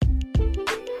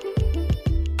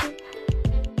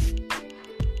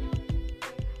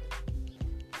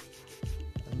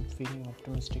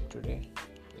optimistic today.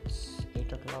 It's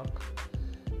 8 o'clock,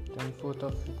 24th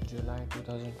of July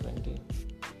 2020,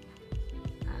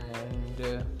 and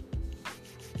the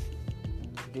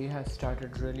day has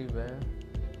started really well.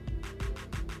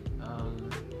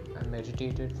 I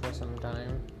meditated for some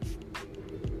time.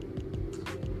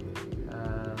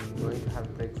 I'm going to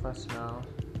have breakfast now,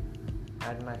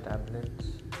 had my tablets,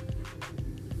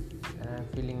 and I'm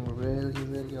feeling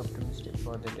really optimistic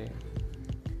for the day.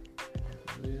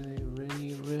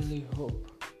 Really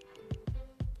hope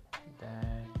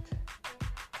that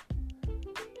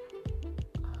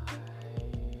I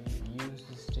use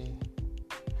this day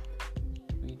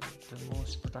to be the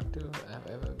most productive I've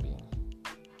ever been.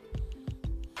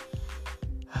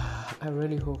 I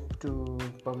really hope to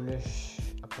publish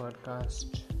a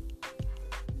podcast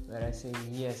where I say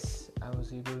yes, I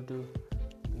was able to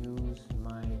use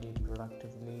my day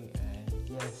productively, and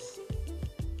yes,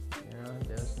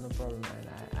 there was no problem, and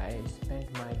I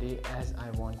spent my day as I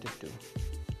wanted to.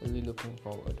 Really looking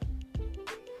forward.